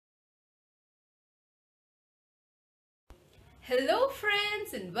Hello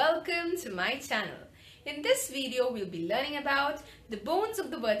friends and welcome to my channel. In this video we'll be learning about the bones of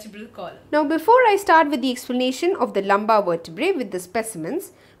the vertebral column. Now before I start with the explanation of the lumbar vertebrae with the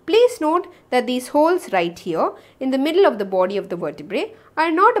specimens, please note that these holes right here in the middle of the body of the vertebrae are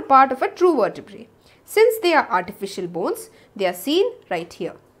not a part of a true vertebrae. Since they are artificial bones, they are seen right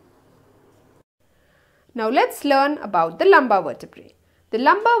here. Now let's learn about the lumbar vertebrae. The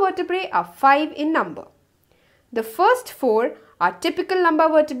lumbar vertebrae are 5 in number. The first 4 are typical lumbar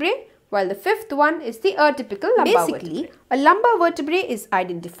vertebrae, while the fifth one is the atypical lumbar vertebrae. Basically, a lumbar vertebrae is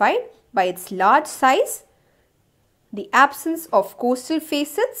identified by its large size, the absence of costal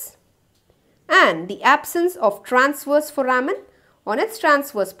facets, and the absence of transverse foramen on its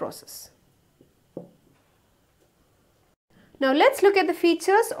transverse process. Now let's look at the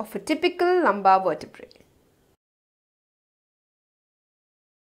features of a typical lumbar vertebrae.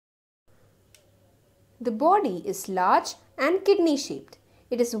 The body is large and kidney shaped.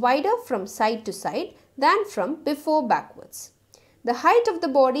 It is wider from side to side than from before backwards. The height of the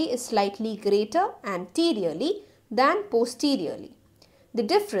body is slightly greater anteriorly than posteriorly. The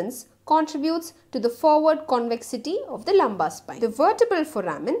difference contributes to the forward convexity of the lumbar spine. The vertebral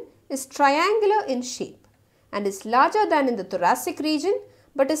foramen is triangular in shape and is larger than in the thoracic region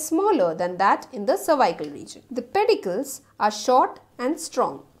but is smaller than that in the cervical region. The pedicles are short and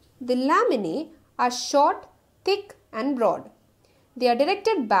strong. The laminae are short, thick and broad. They are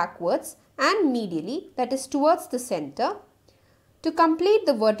directed backwards and medially, that is towards the center, to complete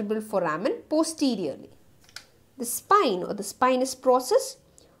the vertebral foramen posteriorly. The spine or the spinous process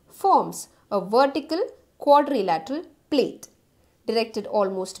forms a vertical quadrilateral plate directed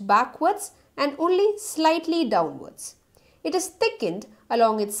almost backwards and only slightly downwards. It is thickened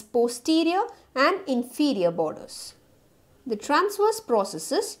along its posterior and inferior borders. The transverse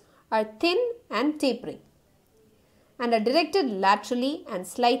processes are thin and tapering and are directed laterally and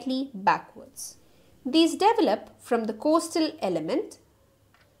slightly backwards. These develop from the costal element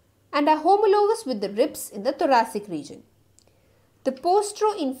and are homologous with the ribs in the thoracic region. The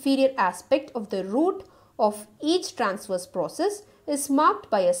postero-inferior aspect of the root of each transverse process is marked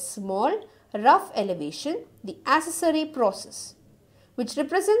by a small, rough elevation, the accessory process, which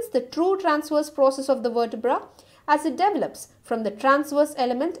represents the true transverse process of the vertebra as it develops from the transverse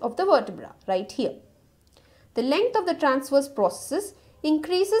element of the vertebra right here. The length of the transverse processes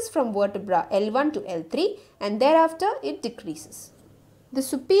increases from vertebra L1 to L3 and thereafter it decreases. The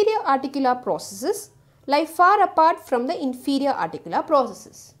superior articular processes lie far apart from the inferior articular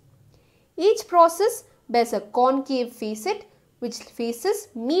processes. Each process bears a concave facet which faces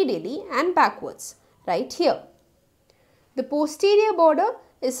medially and backwards right here. The posterior border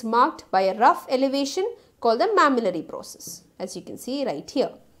is marked by a rough elevation called the mammillary process, as you can see right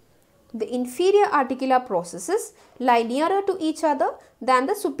here. The inferior articular processes lie nearer to each other than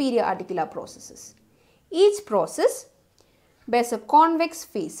the superior articular processes. Each process bears a convex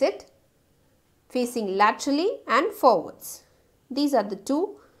facet facing laterally and forwards. These are the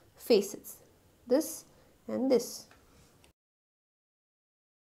two facets, this and this.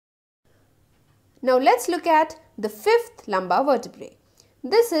 Now let's look at the fifth lumbar vertebrae.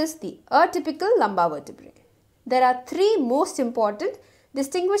 This is the atypical lumbar vertebrae. There are 3 most important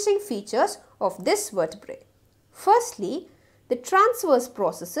distinguishing features of this vertebrae. Firstly, the transverse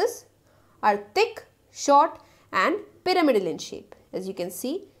processes are thick, short and pyramidal in shape. As you can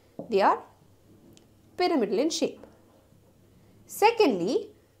see, they are pyramidal in shape. Secondly,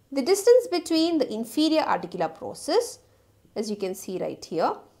 the distance between the inferior articular process, as you can see right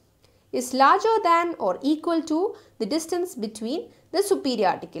here, is larger than or equal to the distance between the superior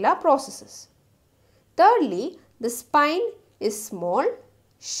articular processes. Thirdly, the spine is small,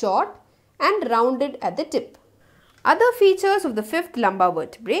 short and rounded at the tip. Other features of the fifth lumbar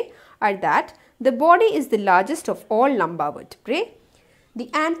vertebrae are that the body is the largest of all lumbar vertebrae.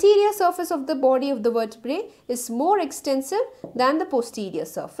 The anterior surface of the body of the vertebrae is more extensive than the posterior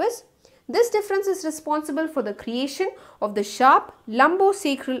surface. This difference is responsible for the creation of the sharp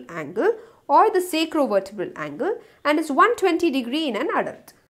lumbosacral angle or the sacrovertebral angle and is 120 degree in an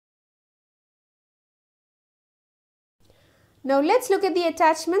adult. Now let's look at the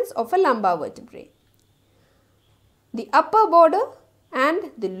attachments of a lumbar vertebrae. The upper border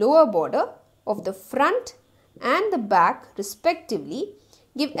and the lower border of the front and the back respectively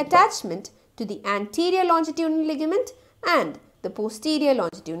give attachment to the anterior longitudinal ligament and the posterior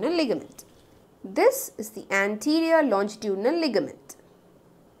longitudinal ligament. This is the anterior longitudinal ligament.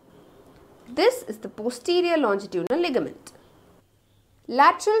 This is the posterior longitudinal ligament.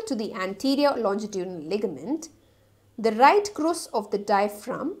 Lateral to the anterior longitudinal ligament, the right crus of the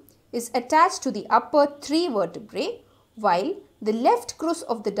diaphragm is attached to the upper 3 vertebrae while the left crus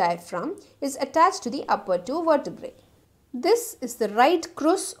of the diaphragm is attached to the upper two vertebrae. This is the right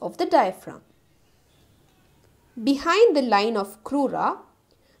crus of the diaphragm. Behind the line of crura,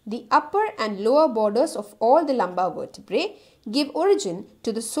 the upper and lower borders of all the lumbar vertebrae give origin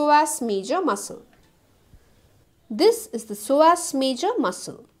to the psoas major muscle. This is the psoas major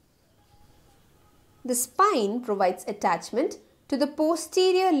muscle. The spine provides attachment to the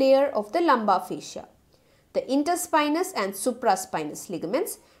posterior layer of the lumbar fascia, the interspinous and supraspinous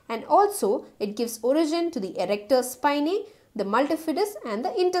ligaments, and also it gives origin to the erector spinae, the multifidus and the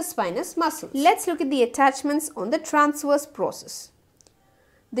interspinous muscles. Let's look at the attachments on the transverse process.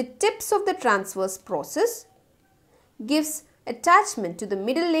 The tips of the transverse process gives attachment to the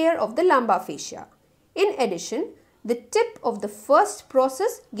middle layer of the lumbar fascia. In addition, the tip of the first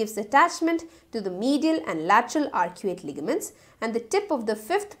process gives attachment to the medial and lateral arcuate ligaments, and the tip of the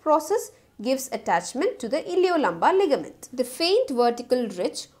fifth process gives attachment to the iliolumbar ligament. The faint vertical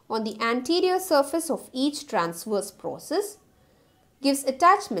ridge on the anterior surface of each transverse process gives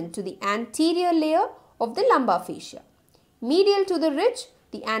attachment to the anterior layer of the lumbar fascia. Medial to the ridge,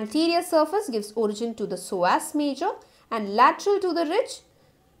 the anterior surface gives origin to the psoas major, and lateral to the ridge,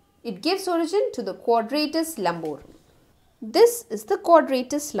 it gives origin to the quadratus lumborum. This is the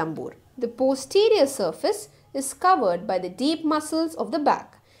quadratus lumborum. The posterior surface is covered by the deep muscles of the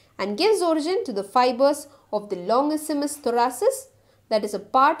back and gives origin to the fibers of the longissimus thoracis, that is a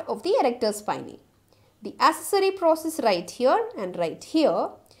part of the erector spinae. The accessory process right here and right here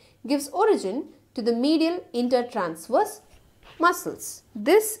gives origin to the medial intertransverse muscles.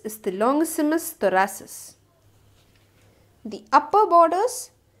 This is the longissimus thoracis. The upper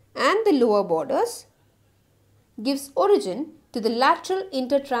borders and the lower borders gives origin to the lateral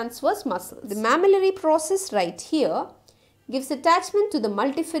intertransverse muscles. The mammillary process right here gives attachment to the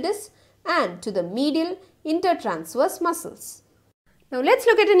multifidus and to the medial intertransverse muscles. Now let's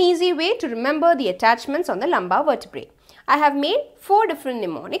look at an easy way to remember the attachments on the lumbar vertebrae. I have made 4 different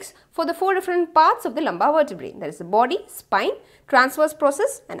mnemonics for the 4 different parts of the lumbar vertebrae. That is the body, spine, transverse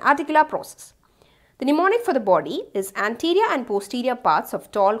process and articular process. The mnemonic for the body is anterior and posterior parts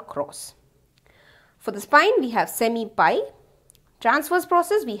of tall cross. For the spine we have semi-pi. Transverse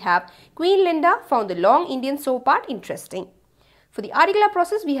process we have Queen Linda found the long Indian so part interesting. For the articular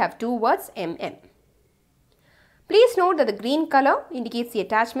process we have 2 words mm. Please note that the green color indicates the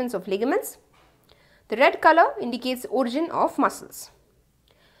attachments of ligaments. The red color indicates the origin of muscles.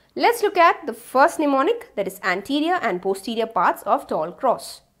 Let's look at the first mnemonic, that is anterior and posterior parts of tall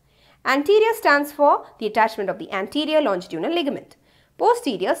cross. Anterior stands for the attachment of the anterior longitudinal ligament.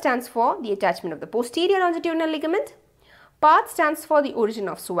 Posterior stands for the attachment of the posterior longitudinal ligament. Part stands for the origin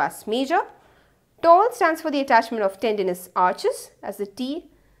of psoas major. Tall stands for the attachment of tendinous arches, as the T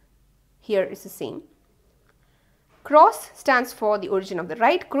here is the same. Cross stands for the origin of the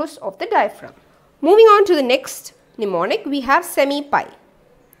right crus of the diaphragm. Moving on to the next mnemonic, we have semi-pi.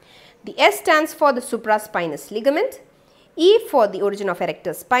 The S stands for the supraspinous ligament, E for the origin of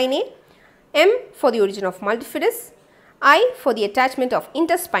erector spinae, M for the origin of multifidus, I for the attachment of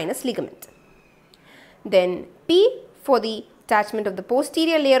interspinous ligament. Then P for the attachment of the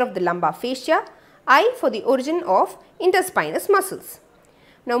posterior layer of the lumbar fascia, I for the origin of interspinous muscles.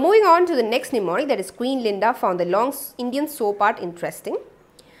 Now moving on to the next mnemonic, that is Queen Linda found the long Indian so part interesting.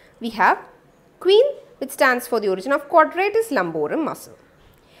 We have Queen, which stands for the origin of quadratus lumborum muscle.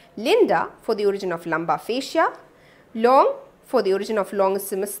 Linda for the origin of lumbar fascia. Long for the origin of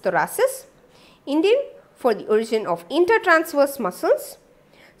longissimus thoracis. Indian for the origin of intertransverse muscles.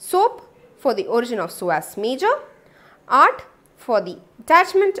 Soap for the origin of psoas major. Art for the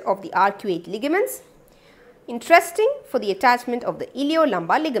attachment of the arcuate ligaments. Interesting for the attachment of the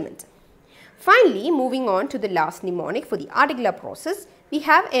iliolumbar ligament. Finally, moving on to the last mnemonic for the articular process, we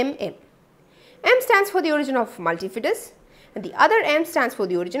have MM. M stands for the origin of multifidus and the other M stands for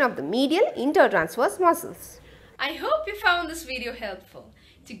the origin of the medial intertransverse muscles. I hope you found this video helpful.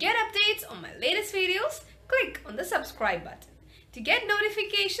 To get updates on my latest videos, click on the subscribe button. To get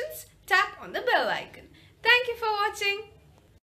notifications, tap on the bell icon. Thank you for watching.